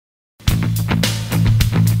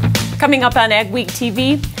Coming up on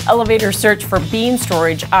AgweekTV, elevators search for bean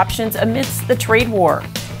storage options amidst the trade war.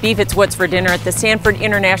 Beef, it's what's for dinner at the Sanford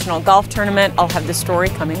International Golf Tournament. I'll have the story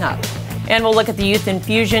coming up. And we'll look at the youth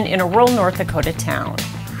infusion in a rural North Dakota town.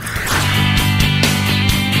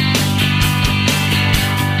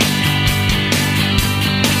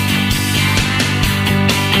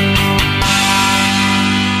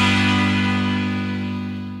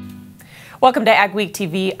 Welcome to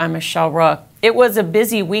AgweekTV. I'm Michelle Rook. It was a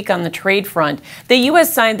busy week on the trade front. The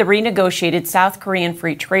U.S. signed the renegotiated South Korean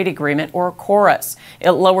Free Trade Agreement, or KORUS.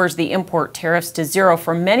 It lowers the import tariffs to zero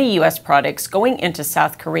for many U.S. products going into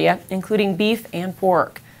South Korea, including beef and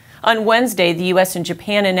pork. On Wednesday, the U.S. and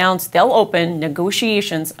Japan announced they'll open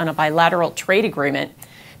negotiations on a bilateral trade agreement.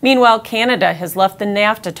 Meanwhile, Canada has left the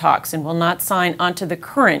NAFTA talks and will not sign onto the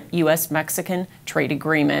current U.S.-Mexican trade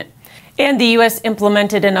agreement. And the U.S.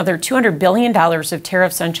 implemented another $200 billion of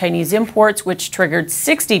tariffs on Chinese imports, which triggered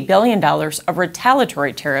 $60 billion of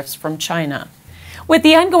retaliatory tariffs from China. With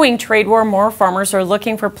the ongoing trade war, more farmers are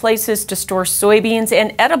looking for places to store soybeans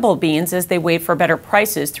and edible beans as they wait for better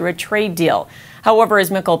prices through a trade deal. However,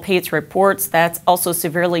 as Michael Pates reports, that's also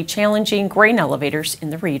severely challenging grain elevators in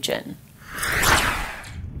the region.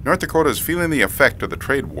 North Dakota is feeling the effect of the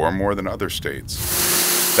trade war more than other states.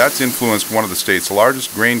 That's influenced one of the state's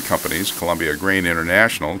largest grain companies, Columbia Grain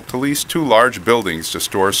International, to lease 2 large buildings to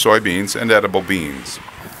store soybeans and edible beans.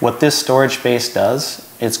 What this storage space does,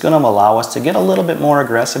 it's going to allow us to get a little bit more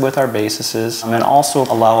aggressive with our bases and also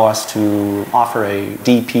allow us to offer a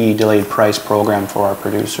DP, delayed price program for our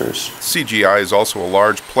producers. CGI is also a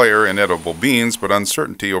large player in edible beans, but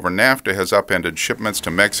uncertainty over NAFTA has upended shipments to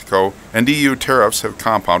Mexico, and EU tariffs have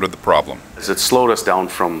compounded the problem. It slowed us down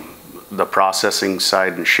from the processing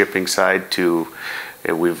side and shipping side to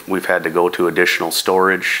we've had to go to additional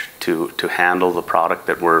storage to handle the product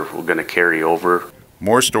that we're going to carry over.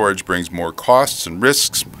 More storage brings more costs and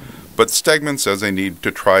risks, but Stegman says they need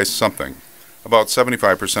to try something. About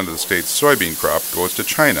 75% of the state's soybean crop goes to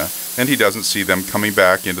China, and he doesn't see them coming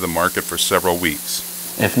back into the market for several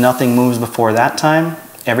weeks. If nothing moves before that time,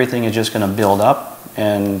 everything is just going to build up,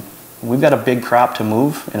 and we've got a big crop to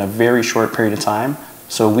move in a very short period of time.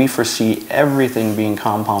 So we foresee everything being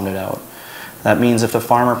compounded out. That means if the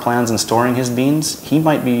farmer plans on storing his beans, he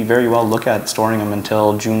might be very well look at storing them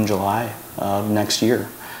until June, July of next year.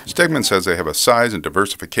 Stegman says they have a size and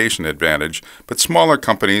diversification advantage, but smaller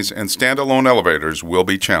companies and standalone elevators will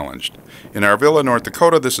be challenged. In Arvilla, North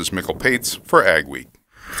Dakota, this is Michael Pates for Ag Week.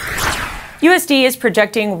 USDA is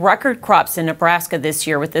projecting record crops in Nebraska this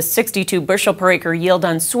year with a 62 bushel per acre yield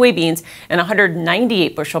on soybeans and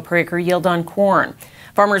 198 bushel per acre yield on corn.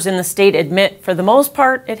 Farmers in the state admit, for the most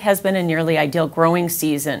part, it has been a nearly ideal growing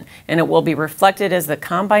season, and it will be reflected as the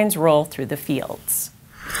combines roll through the fields.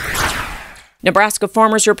 Nebraska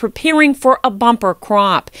farmers are preparing for a bumper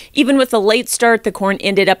crop. Even with a late start, the corn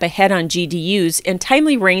ended up ahead on GDUs, and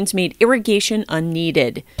timely rains made irrigation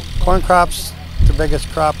unneeded. Corn crop's the biggest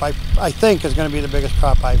crop I think is going to be the biggest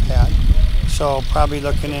crop I've had. So probably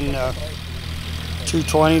looking in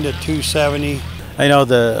 220 to 270. I know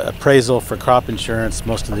the appraisal for crop insurance,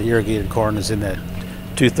 most of the irrigated corn is in that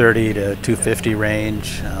 230 to 250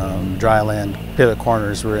 range. Dryland pivot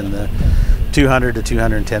corners were in the 200 to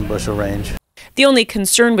 210 bushel range. The only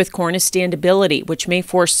concern with corn is standability, which may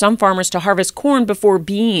force some farmers to harvest corn before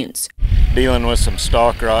beans. Dealing with some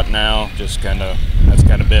stalk rot now, that's kind of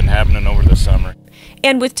been happening over the summer.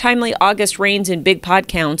 And with timely August rains and big pod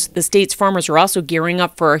counts, the state's farmers are also gearing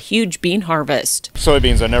up for a huge bean harvest.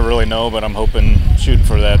 Soybeans I never really know, but I'm shooting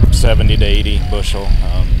for that 70 to 80 bushel.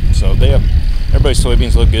 So everybody's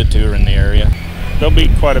soybeans look good too in the area. There'll be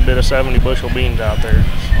quite a bit of 70 bushel beans out there,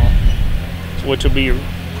 which will be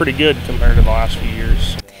pretty good compared to the last few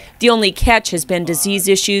years. The only catch has been disease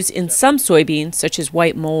issues in some soybeans, such as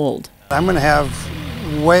white mold. I'm going to have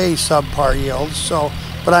way subpar yields,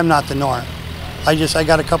 but I'm not the norm. I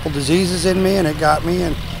got a couple diseases in me, and it got me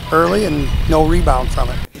in early and no rebound from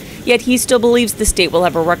it. Yet he still believes the state will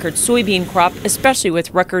have a record soybean crop, especially with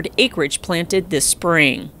record acreage planted this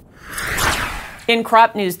spring. In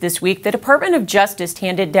crop news this week, the Department of Justice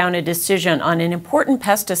handed down a decision on an important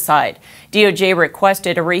pesticide. DOJ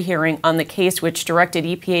requested a rehearing on the case which directed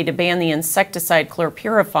EPA to ban the insecticide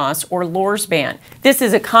chlorpyrifos, or Lorsban. This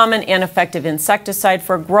is a common and effective insecticide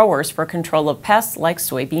for growers for control of pests like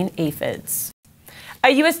soybean aphids. A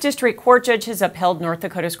U.S. District Court judge has upheld North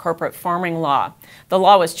Dakota's corporate farming law. The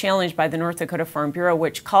law was challenged by the North Dakota Farm Bureau,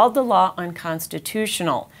 which called the law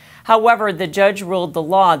unconstitutional. However, the judge ruled the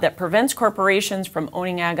law that prevents corporations from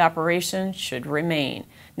owning ag operations should remain.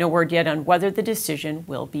 No word yet on whether the decision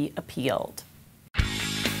will be appealed.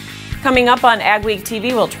 Coming up on Ag Week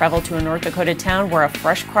TV, we'll travel to a North Dakota town where a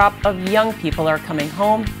fresh crop of young people are coming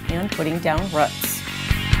home and putting down roots.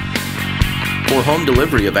 For home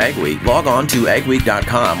delivery of Ag Week, log on to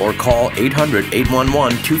agweek.com or call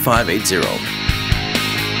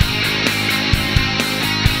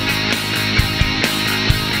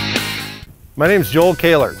 800-811-2580. My name is Joel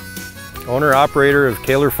Kaler, owner-operator of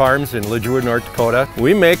Kaler Farms in Lidgerwood, North Dakota.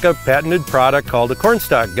 We make a patented product called a corn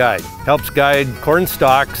stalk guide. Helps guide corn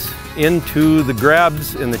stalks into the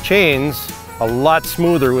grabs and the chains a lot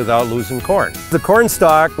smoother without losing corn. The corn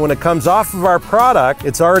stalk, when it comes off of our product,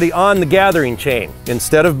 it's already on the gathering chain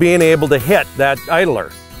instead of being able to hit that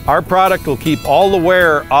idler. Our product will keep all the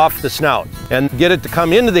wear off the snout and get it to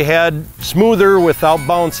come into the head smoother without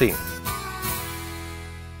bouncing.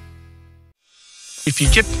 If you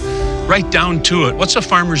get right down to it, what's a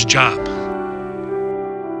farmer's job?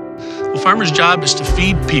 Well, farmer's job is to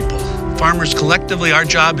feed people. Farmers collectively, our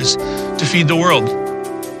job is to feed the world.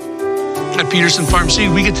 At Peterson Farm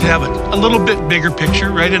Seed, we get to have a little bit bigger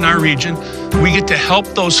picture right in our region. We get to help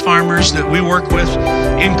those farmers that we work with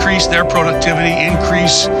increase their productivity,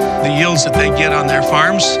 increase the yields that they get on their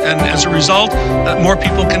farms, and as a result, more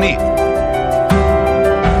people can eat.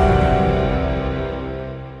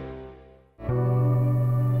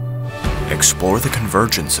 Explore the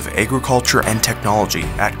convergence of agriculture and technology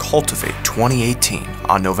at Cultivate 2018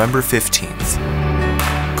 on November 15th.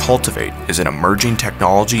 Cultivate is an emerging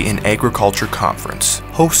technology in agriculture conference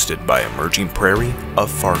hosted by Emerging Prairie of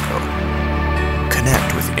Fargo.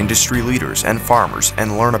 Connect with industry leaders and farmers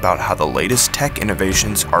and learn about how the latest tech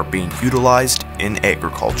innovations are being utilized in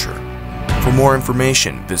agriculture. For more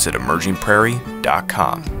information, visit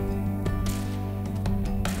emergingprairie.com.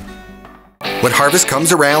 When harvest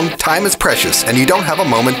comes around, time is precious and you don't have a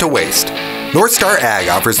moment to waste. North Star Ag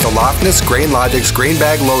offers the Lofness GrainLogix Grain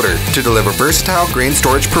Bag Loader to deliver versatile grain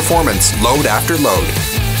storage performance load after load.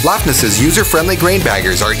 Lofness's user-friendly grain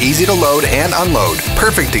baggers are easy to load and unload,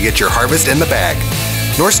 perfect to get your harvest in the bag.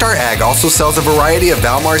 North Star Ag also sells a variety of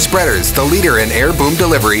Valmar spreaders, the leader in air boom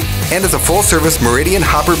delivery, and is a full-service Meridian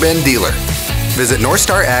hopper bin dealer. Visit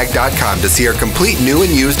NorthstarAg.com to see our complete new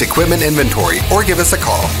and used equipment inventory or give us a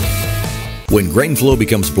call. When grain flow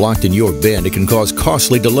becomes blocked in your bin, it can cause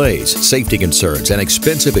costly delays, safety concerns, and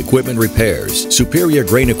expensive equipment repairs. Superior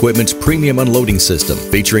Grain Equipment's premium unloading system,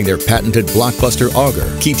 featuring their patented blockbuster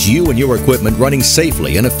auger, keeps you and your equipment running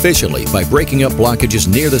safely and efficiently by breaking up blockages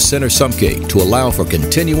near the center sump gate to allow for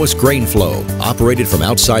continuous grain flow. Operated from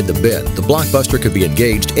outside the bin, the blockbuster could be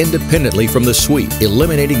engaged independently from the sweep,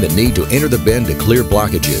 eliminating the need to enter the bin to clear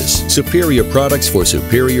blockages. Superior products for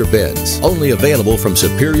superior bins. Only available from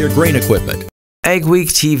Superior Grain Equipment. Ag Week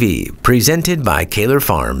TV, presented by Kaler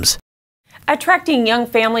Farms. Attracting young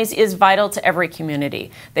families is vital to every community.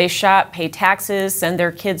 They shop, pay taxes, send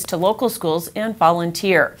their kids to local schools, and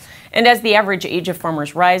volunteer. And as the average age of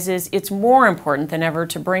farmers rises, it's more important than ever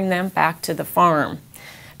to bring them back to the farm.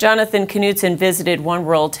 Jonathan Knutson visited one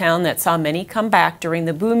rural town that saw many come back during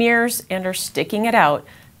the boom years and are sticking it out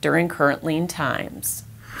during current lean times.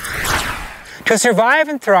 To survive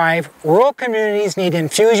and thrive, rural communities need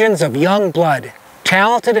infusions of young blood,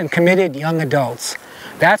 talented and committed young adults.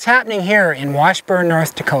 That's happening here in Washburn,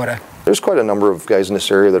 North Dakota. There's quite a number of guys in this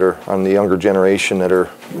area that are on the younger generation that are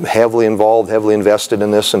heavily involved, heavily invested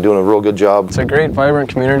in this and doing a real good job. It's a great, vibrant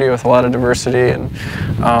community with a lot of diversity and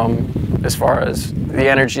as far as the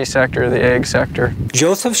energy sector, the ag sector.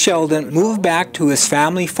 Joseph Sheldon moved back to his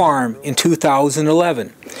family farm in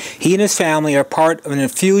 2011. He and his family are part of an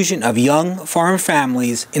infusion of young farm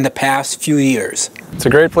families in the past few years. It's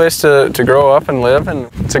a great place to grow up and live, and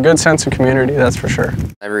it's a good sense of community, that's for sure.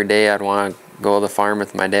 Every day I'd want to go to the farm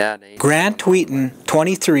with my dad. Grant Wheaton,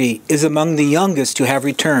 23, is among the youngest to have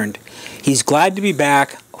returned. He's glad to be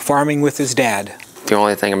back farming with his dad. The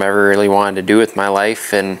only thing I've ever really wanted to do with my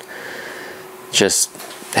life, and just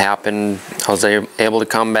happened, I was able to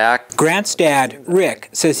come back. Grant's dad, Rick,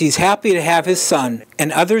 says he's happy to have his son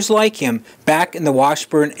and others like him back in the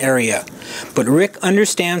Washburn area. But Rick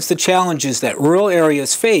understands the challenges that rural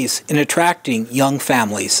areas face in attracting young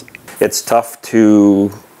families. It's tough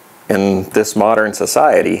to, in this modern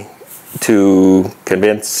society, to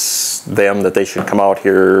convince them that they should come out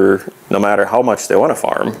here no matter how much they want to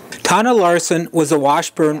farm. Tana Larson was a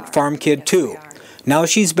Washburn farm kid too. Now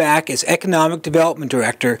she's back as Economic Development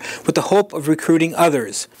Director with the hope of recruiting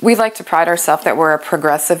others. We like to pride ourselves that we're a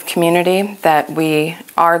progressive community, that we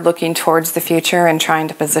are looking towards the future and trying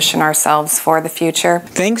to position ourselves for the future.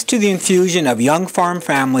 Thanks to the infusion of young farm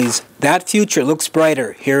families, that future looks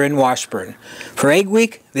brighter here in Washburn. For Ag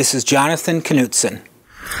Week, this is Jonathan Knutson.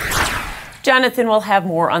 Jonathan will have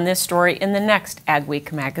more on this story in the next Ag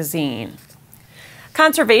Week magazine.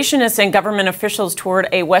 Conservationists and government officials toured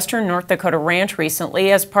a western North Dakota ranch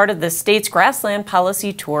recently as part of the state's grassland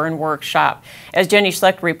policy tour and workshop. As Jenny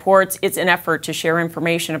Schlecht reports, it's an effort to share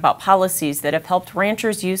information about policies that have helped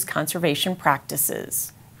ranchers use conservation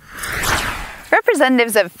practices.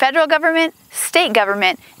 Representatives of federal government, state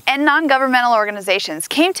government, and non-governmental organizations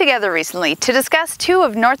came together recently to discuss two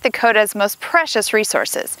of North Dakota's most precious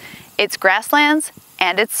resources, its grasslands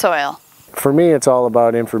and its soil. For me, it's all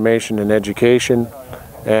about information and education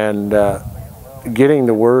and getting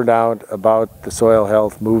the word out about the soil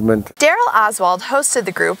health movement. Daryl Oswald hosted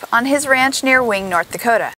the group on his ranch near Wing, North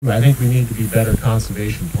Dakota. I think we need to be better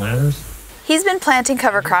conservation planners. He's been planting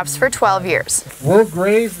cover crops for 12 years. We'll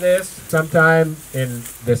graze this sometime in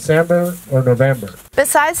December or November.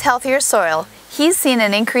 Besides healthier soil, he's seen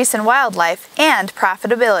an increase in wildlife and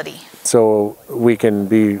profitability. So we can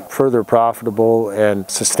be further profitable and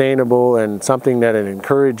sustainable and something that it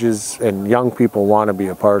encourages and young people want to be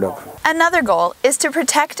a part of. Another goal is to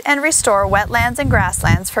protect and restore wetlands and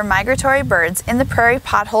grasslands for migratory birds in the prairie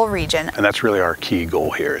pothole region. And that's really our key goal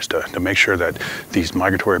here, is to make sure that these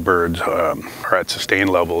migratory birds are at sustained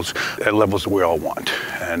levels, at levels that we all want.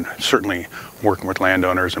 And certainly working with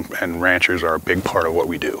landowners and ranchers are a big part of what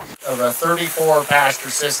we do. Of a 34 pasture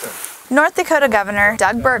system. North Dakota Governor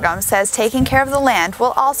Doug Burgum says taking care of the land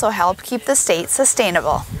will also help keep the state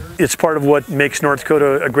sustainable. It's part of what makes North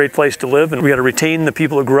Dakota a great place to live, and we got to retain the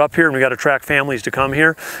people who grew up here, and we got to attract families to come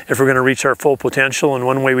here if we're going to reach our full potential, and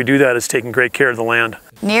one way we do that is taking great care of the land.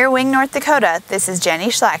 Near Wing, North Dakota, this is Jenny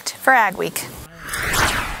Schlecht for Ag Week.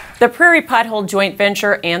 The Prairie Pothole Joint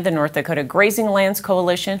Venture and the North Dakota Grazing Lands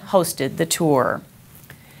Coalition hosted the tour.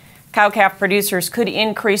 Cow-calf producers could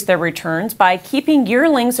increase their returns by keeping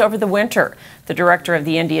yearlings over the winter. The director of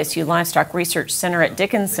the NDSU Livestock Research Center at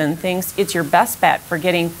Dickinson thinks it's your best bet for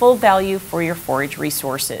getting full value for your forage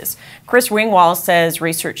resources. Chris Ringwald says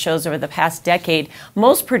research shows over the past decade,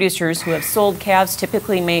 most producers who have sold calves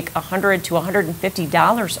typically make $100 to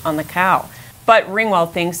 $150 on the cow. But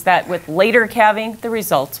Ringwald thinks that with later calving, the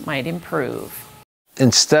results might improve.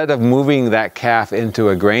 Instead of moving that calf into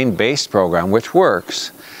a grain-based program, which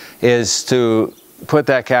works, is to put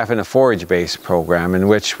that calf in a forage-based program in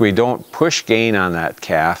which we don't push gain on that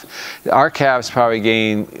calf. Our calves probably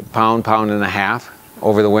gain pound and a half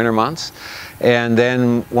over the winter months. And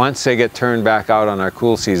then once they get turned back out on our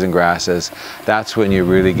cool season grasses, that's when you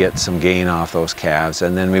really get some gain off those calves.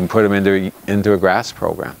 And then we can put them into a grass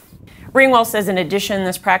program. Ringwald says in addition,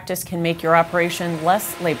 this practice can make your operation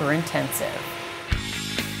less labor intensive.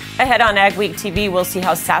 Ahead on Ag Week TV, we'll see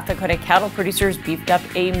how South Dakota cattle producers beefed up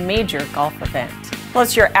a major golf event.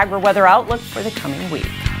 Plus your agri-weather outlook for the coming week.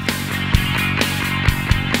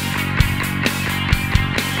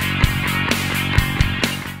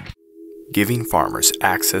 Giving farmers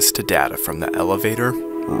access to data from the elevator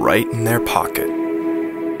right in their pocket.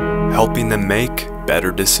 Helping them make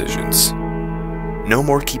better decisions. No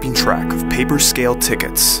more keeping track of paper scale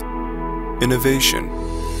tickets. Innovation.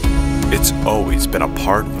 It's always been a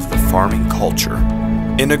part of the farming culture.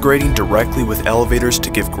 Integrating directly with elevators to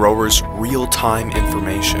give growers real-time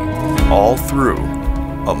information, all through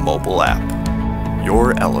a mobile app.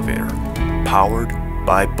 Your elevator, powered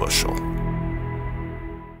by Bushel.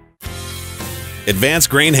 Advanced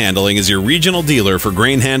Grain Handling is your regional dealer for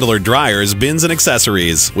grain handler dryers, bins, and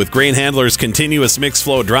accessories. With Grain Handler's continuous mixed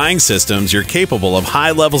flow drying systems, you're capable of high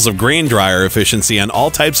levels of grain dryer efficiency on all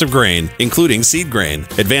types of grain, including seed grain.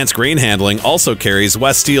 Advanced Grain Handling also carries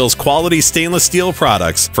West Steel's quality stainless steel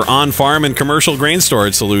products for on-farm and commercial grain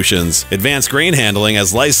storage solutions. Advanced Grain Handling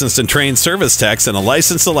has licensed and trained service techs and a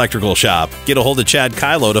licensed electrical shop. Get a hold of Chad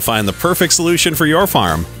Kylo to find the perfect solution for your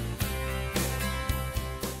farm.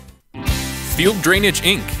 Field Drainage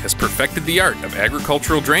Inc. has perfected the art of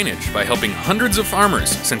agricultural drainage by helping hundreds of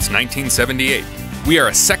farmers since 1978. We are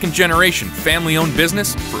a second-generation family-owned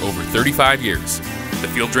business for over 35 years. The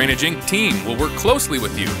Field Drainage Inc. team will work closely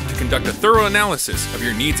with you to conduct a thorough analysis of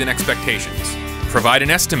your needs and expectations, provide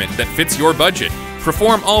an estimate that fits your budget,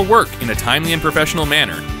 perform all work in a timely and professional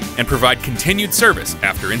manner, and provide continued service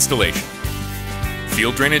after installation.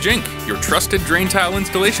 Field Drainage Inc., your trusted drain tile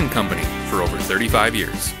installation company for over 35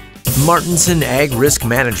 years. Martinson Ag Risk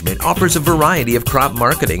Management offers a variety of crop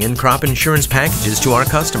marketing and crop insurance packages to our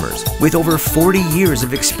customers. With over 40 years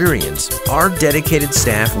of experience, our dedicated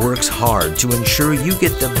staff works hard to ensure you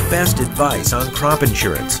get the best advice on crop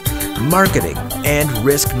insurance, marketing, and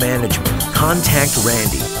risk management. Contact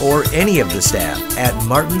Randy or any of the staff at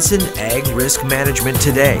Martinson Ag Risk Management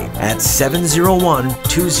today at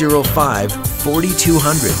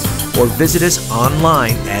 701-205-4200. or visit us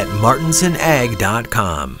online at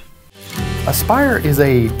martinsonag.com. Aspire is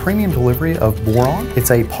a premium delivery of boron. It's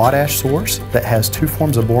a potash source that has 2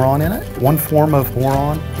 forms of boron in it. One form of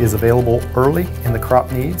boron is available early in the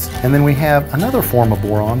crop needs, and then we have another form of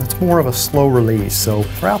boron that's more of a slow release. So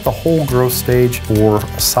throughout the whole growth stage or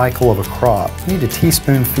a cycle of a crop, you need to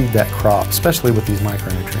teaspoon feed that crop, especially with these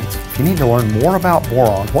micronutrients. If you need to learn more about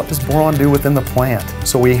boron, what does boron do within the plant?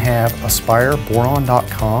 So we have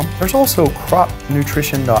aspireboron.com. There's also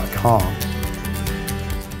cropnutrition.com.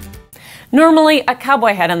 Normally, a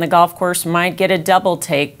cowboy hat on the golf course might get a double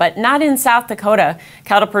take, but not in South Dakota.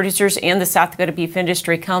 Cattle producers and the South Dakota Beef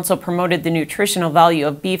Industry Council promoted the nutritional value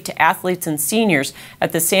of beef to athletes and seniors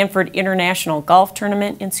at the Sanford International Golf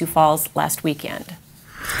Tournament in Sioux Falls last weekend.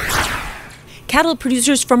 Cattle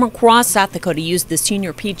producers from across South Dakota used the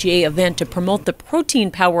Senior PGA event to promote the protein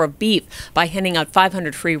power of beef by handing out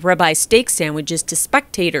 500 free ribeye steak sandwiches to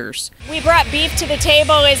spectators. We brought beef to the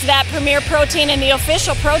table as that premier protein and the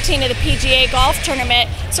official protein of the PGA golf tournament,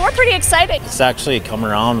 so we're pretty excited. It's actually come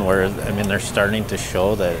around where, I mean, they're starting to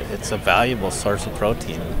show that it's a valuable source of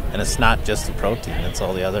protein, and it's not just the protein, it's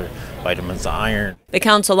all the other vitamins, iron. The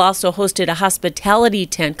council also hosted a hospitality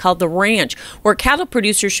tent called The Ranch, where cattle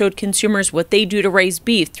producers showed consumers what they do to raise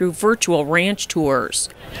beef through virtual ranch tours.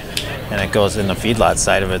 And it goes in the feedlot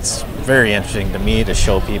side of it. It's very interesting to me to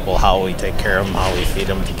show people how we take care of them, how we feed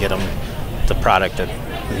them to get them the product that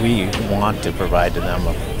we want to provide to them,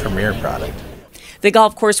 a premier product. The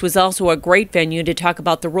golf course was also a great venue to talk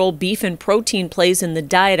about the role beef and protein plays in the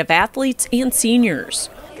diet of athletes and seniors.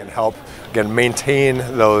 It can help, again, maintain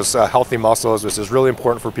those healthy muscles, which is really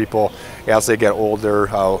important for people as they get older.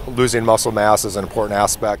 Losing muscle mass is an important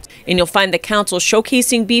aspect. And you'll find the council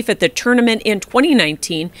showcasing beef at the tournament in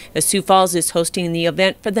 2019, as Sioux Falls is hosting the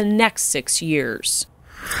event for the next 6 years.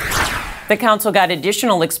 The council got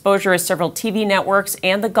additional exposure as several TV networks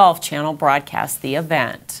and the Golf Channel broadcast the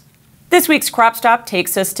event. This week's Crop Stop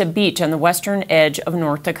takes us to Beach on the western edge of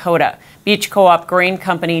North Dakota. Beach Co-op Grain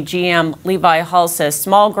Company GM Levi Hull says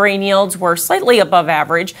small grain yields were slightly above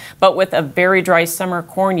average, but with a very dry summer,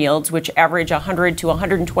 corn yields, which average 100 to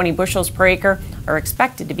 120 bushels per acre, are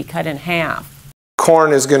expected to be cut in half.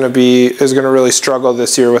 Corn is going to really struggle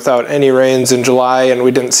this year without any rains in July, and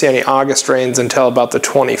we didn't see any August rains until about the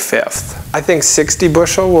 25th. I think 60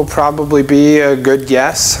 bushel will probably be a good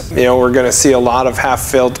guess. You know, we're going to see a lot of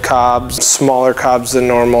half-filled cobs, smaller cobs than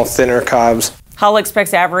normal, thinner cobs. Hull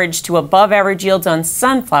expects average to above average yields on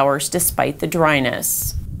sunflowers despite the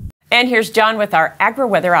dryness. And here's John with our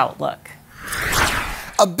agri-weather outlook.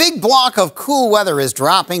 A big block of cool weather is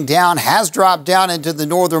has dropped down into the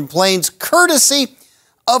northern plains, courtesy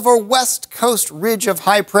of a west coast ridge of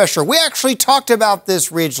high pressure. We actually talked about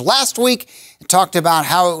this ridge last week and talked about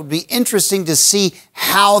how it would be interesting to see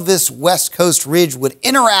how this west coast ridge would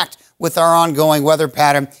interact with our ongoing weather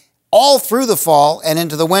pattern all through the fall and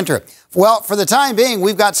into the winter. Well, for the time being,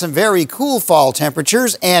 we've got some very cool fall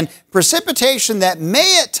temperatures and precipitation that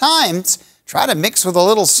may at times try to mix with a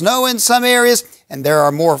little snow in some areas, and there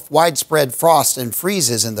are more widespread frost and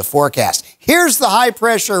freezes in the forecast. Here's the high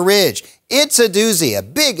pressure ridge. It's a doozy, a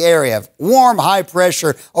big area of warm high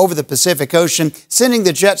pressure over the Pacific Ocean, sending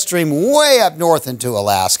the jet stream way up north into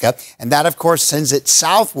Alaska, and that, of course, sends it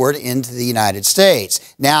southward into the United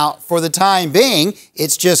States. Now, for the time being,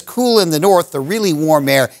 it's just cool in the north. The really warm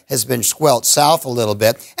air has been squelched south a little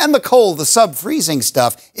bit, and the cold, the sub-freezing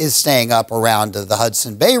stuff, is staying up around the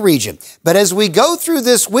Hudson Bay region. But as we go through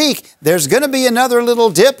this week, there's going to be another little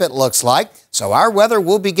dip, it looks like. So our weather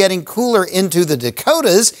will be getting cooler into the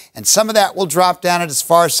Dakotas, and some of that will drop down as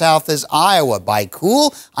far south as Iowa. By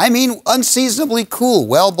cool, I mean unseasonably cool,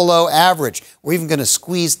 well below average. We're even going to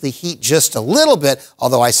squeeze the heat just a little bit,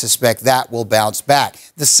 although I suspect that will bounce back.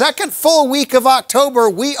 The second full week of October,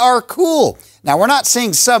 we are cool. Now, we're not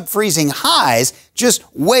seeing sub-freezing highs, just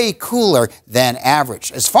way cooler than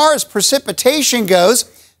average. As far as precipitation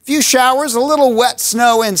goes, few showers, a little wet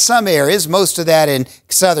snow in some areas, most of that in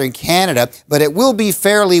southern Canada, but it will be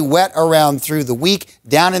fairly wet around through the week.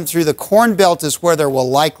 Down and through the Corn Belt is where there will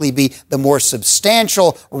likely be the more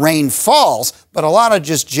substantial rainfalls, but a lot of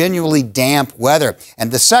just genuinely damp weather.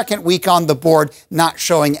 And the second week on the board, not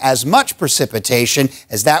showing as much precipitation,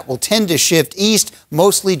 as that will tend to shift east,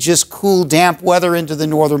 mostly just cool, damp weather into the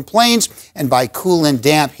northern plains. And by cool and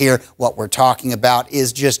damp here, what we're talking about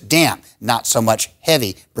is just damp, not so much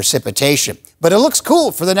heavy precipitation. But it looks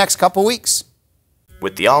cool for the next couple weeks.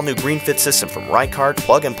 With the all-new GreenFit system from Ricard,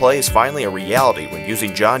 plug and play is finally a reality when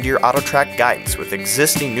using John Deere AutoTrack guidance with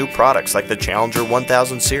existing new products like the Challenger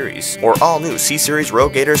 1000 series or all-new C-Series row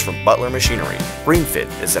gators from Butler Machinery. GreenFit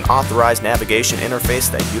is an authorized navigation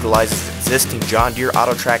interface that utilizes existing John Deere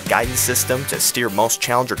AutoTrack guidance system to steer most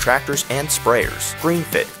Challenger tractors and sprayers.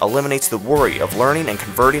 GreenFit eliminates the worry of learning and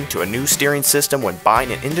converting to a new steering system when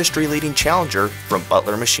buying an industry-leading Challenger from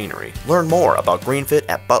Butler Machinery. Learn more about GreenFit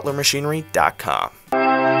at butlermachinery.com.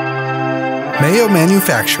 Mayo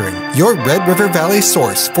Manufacturing, your Red River Valley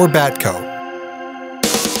source for Batco.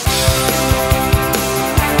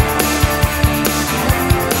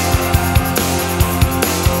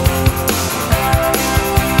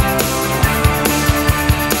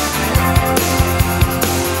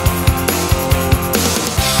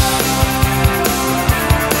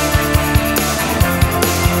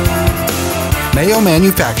 Mayo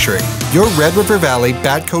Manufacturing, your Red River Valley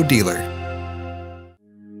Batco dealer.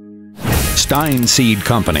 Stein Seed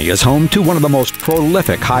Company is home to one of the most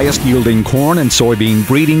prolific, highest-yielding corn and soybean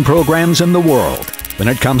breeding programs in the world. When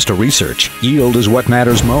it comes to research, yield is what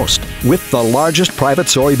matters most. With the largest private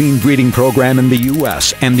soybean breeding program in the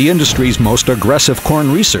U.S. and the industry's most aggressive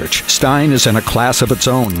corn research, Stein is in a class of its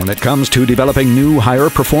own when it comes to developing new,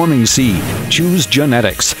 higher-performing seed. Choose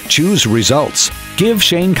genetics. Choose results. Give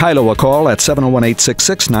Shane Kylo a call at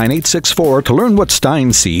 701-866-9864 to learn what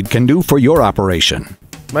Stein Seed can do for your operation.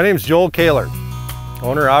 My name is Joel Kaler,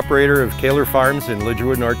 owner-operator of Kaler Farms in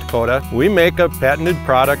Lidgerwood, North Dakota. We make a patented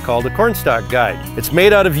product called the Cornstalk Guide. It's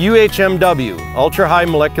made out of UHMW, ultra-high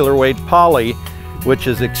molecular weight poly, which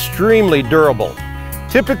is extremely durable.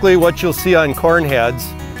 Typically what you'll see on corn heads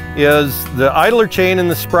is the idler chain in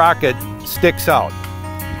the sprocket sticks out.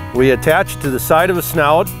 We attach to the side of a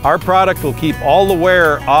snout. Our product will keep all the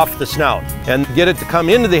wear off the snout and get it to come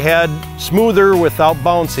into the head smoother without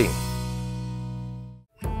bouncing.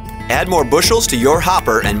 Add more bushels to your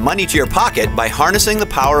hopper and money to your pocket by harnessing the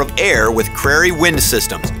power of air with Crary Wind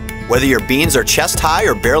Systems. Whether your beans are chest high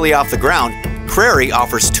or barely off the ground, Crary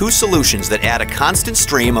offers two solutions that add a constant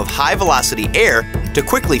stream of high-velocity air to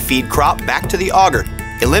quickly feed crop back to the auger,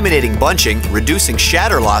 eliminating bunching, reducing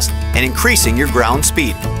shatter loss, and increasing your ground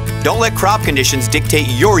speed. Don't let crop conditions dictate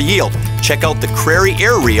your yield. Check out the Crary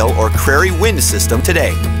Air Reel or Crary Wind System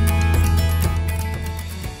today.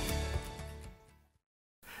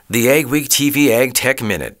 The AgweekTV Ag Tech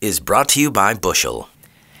Minute is brought to you by Bushel.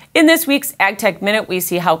 In this week's Ag Tech Minute, we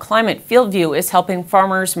see how Climate Field View is helping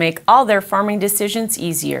farmers make all their farming decisions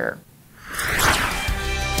easier.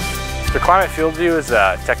 The Climate Field View is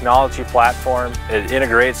a technology platform. It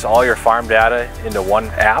integrates all your farm data into one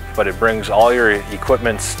app, but it brings all your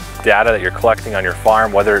equipment's data that you're collecting on your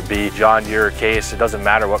farm, whether it be John Deere or Case, it doesn't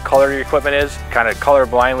matter what color your equipment is, kind of color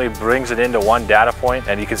blindly brings it into one data point,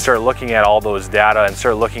 and you can start looking at all those data and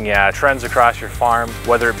start looking at trends across your farm,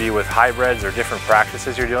 whether it be with hybrids or different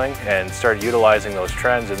practices you're doing, and start utilizing those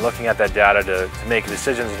trends and looking at that data to make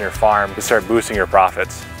decisions in your farm to start boosting your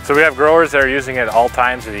profits. So we have growers that are using it all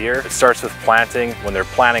times of the year. It starts with planting, when they're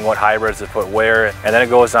planning what hybrids to put where, and then it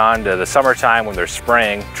goes on to the summertime when they're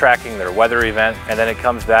spraying, tracking their weather event, and then it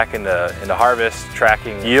comes back into harvest,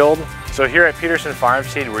 tracking yield. So here at Peterson Farm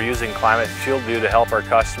Seed, we're using Climate Field View to help our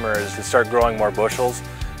customers to start growing more bushels.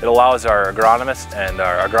 It allows our agronomists and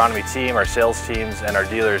our agronomy team, our sales teams, and our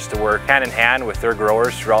dealers to work hand in hand with their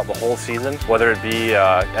growers throughout the whole season, whether it be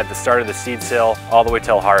at the start of the seed sale all the way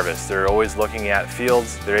till harvest. They're always looking at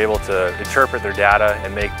fields. They're able to interpret their data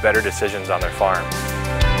and make better decisions on their farm.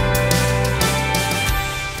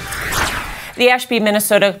 The Ashby,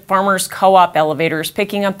 Minnesota Farmers Co-op elevator is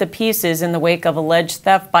picking up the pieces in the wake of alleged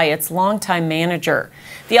theft by its longtime manager.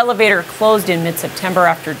 The elevator closed in mid-September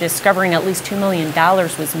after discovering at least $2 million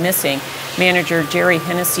was missing. Manager Jerry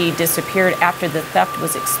Hennessy disappeared after the theft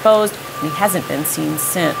was exposed, and he hasn't been seen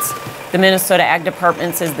since. The Minnesota Ag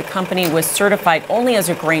Department says the company was certified only as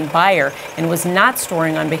a grain buyer and was not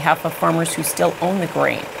storing on behalf of farmers who still own the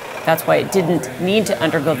grain. That's why it didn't need to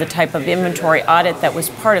undergo the type of inventory audit that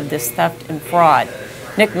was part of this theft and fraud.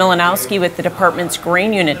 Nick Milanowski with the department's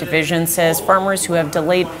Grain Unit Division says farmers who have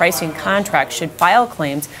delayed pricing contracts should file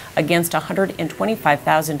claims against a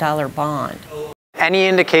 $125,000 bond. Any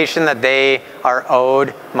indication that they are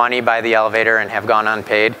owed money by the elevator and have gone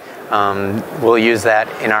unpaid, we'll use that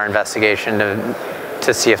in our investigation to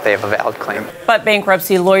see if they have a valid claim. But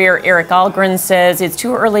bankruptcy lawyer Eric Algren says it's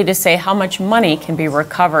too early to say how much money can be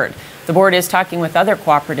recovered. The board is talking with other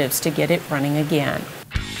cooperatives to get it running again.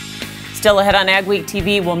 Still ahead on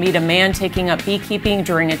AgweekTV, we'll meet a man taking up beekeeping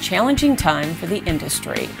during a challenging time for the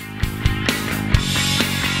industry.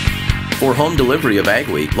 For home delivery of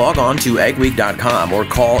AgWeek, log on to agweek.com or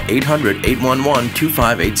call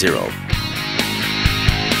 800-811-2580.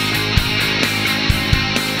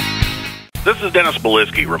 This is Dennis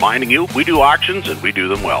Beliski reminding you we do auctions and we do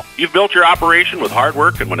them well. You've built your operation with hard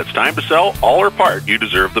work, and when it's time to sell, all or part, you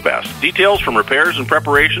deserve the best. Details from repairs and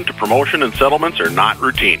preparation to promotion and settlements are not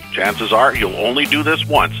routine. Chances are you'll only do this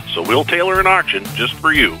once, so we'll tailor an auction just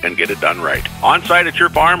for you and get it done right. On site at your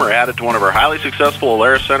farm or added to one of our highly successful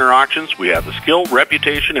Alaris Center auctions, we have the skill,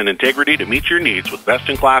 reputation, and integrity to meet your needs with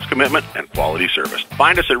best-in-class commitment and quality service.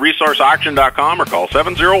 Find us at resourceauction.com or call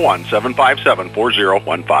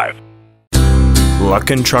 701-757-4015.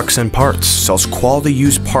 Luckin Trucks and Parts sells quality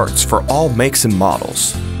used parts for all makes and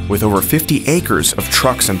models. With over 50 acres of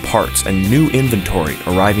trucks and parts and new inventory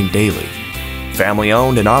arriving daily. Family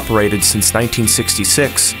owned and operated since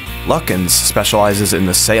 1966, Luckin's specializes in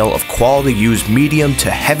the sale of quality used medium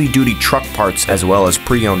to heavy duty truck parts as well as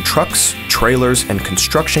pre-owned trucks, trailers, and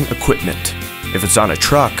construction equipment. If it's on a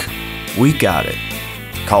truck, we got it.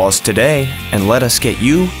 Call us today and let us get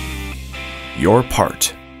you your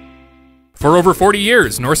part. For over 40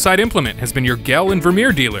 years, Northside Implement has been your Gell and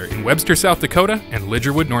Vermeer dealer in Webster, South Dakota and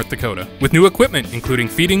Lidgerwood, North Dakota. With new equipment including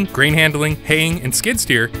feeding, grain handling, haying, and skid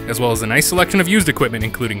steer, as well as a nice selection of used equipment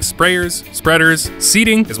including sprayers, spreaders,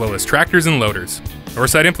 seeding, as well as tractors and loaders.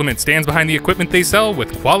 Northside Implement stands behind the equipment they sell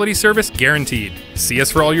with quality service guaranteed. See us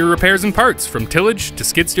for all your repairs and parts, from tillage to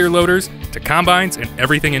skid steer loaders to combines and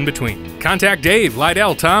everything in between. Contact Dave,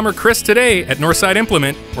 Lydell, Tom, or Chris today at Northside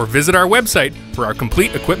Implement or visit our website for our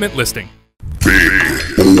complete equipment listing. Big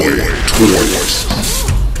Boy Toys.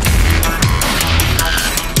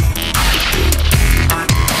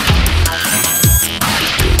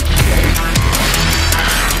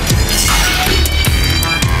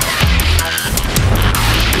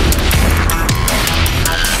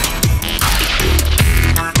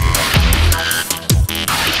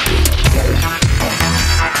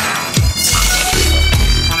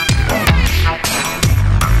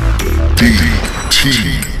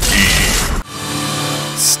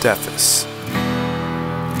 Steffes.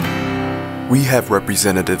 We have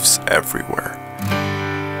representatives everywhere.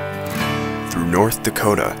 Through North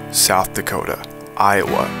Dakota, South Dakota,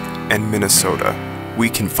 Iowa, and Minnesota, we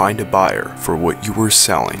can find a buyer for what you are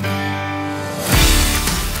selling.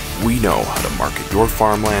 We know how to market your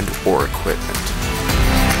farmland or equipment.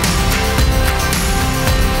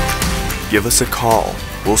 Give us a call.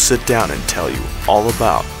 We'll sit down and tell you all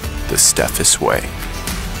about the Steffes way.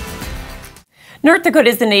 North Dakota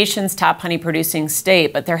is the nation's top honey producing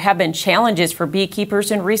state, but there have been challenges for beekeepers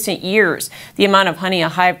in recent years. The amount of honey a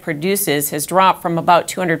hive produces has dropped from about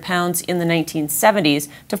 200 pounds in the 1970s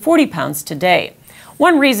to 40 pounds today.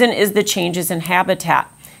 One reason is the changes in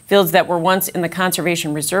habitat. Fields that were once in the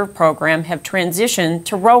Conservation Reserve Program have transitioned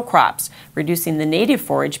to row crops, reducing the native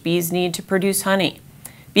forage bees need to produce honey.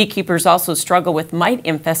 Beekeepers also struggle with mite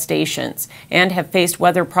infestations and have faced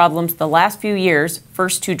weather problems the last few years,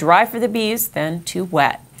 first too dry for the bees, then too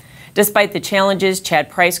wet. Despite the challenges, Chad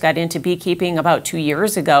Price got into beekeeping about 2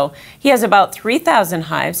 years ago. He has about 3,000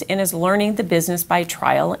 hives and is learning the business by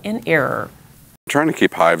trial and error. Trying to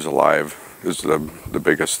keep hives alive is the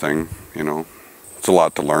biggest thing, you know. It's a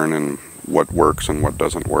lot to learn and what works and what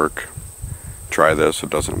doesn't work. Try this, it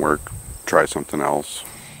doesn't work, try something else.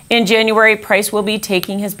 In January, Price will be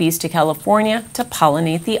taking his bees to California to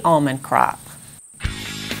pollinate the almond crop.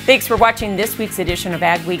 Thanks for watching this week's edition of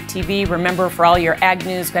AgweekTV. Remember, for all your ag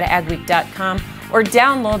news, go to agweek.com or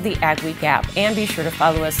download the AgWeek app. And be sure to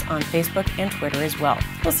follow us on Facebook and Twitter as well.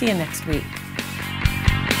 We'll see you next week.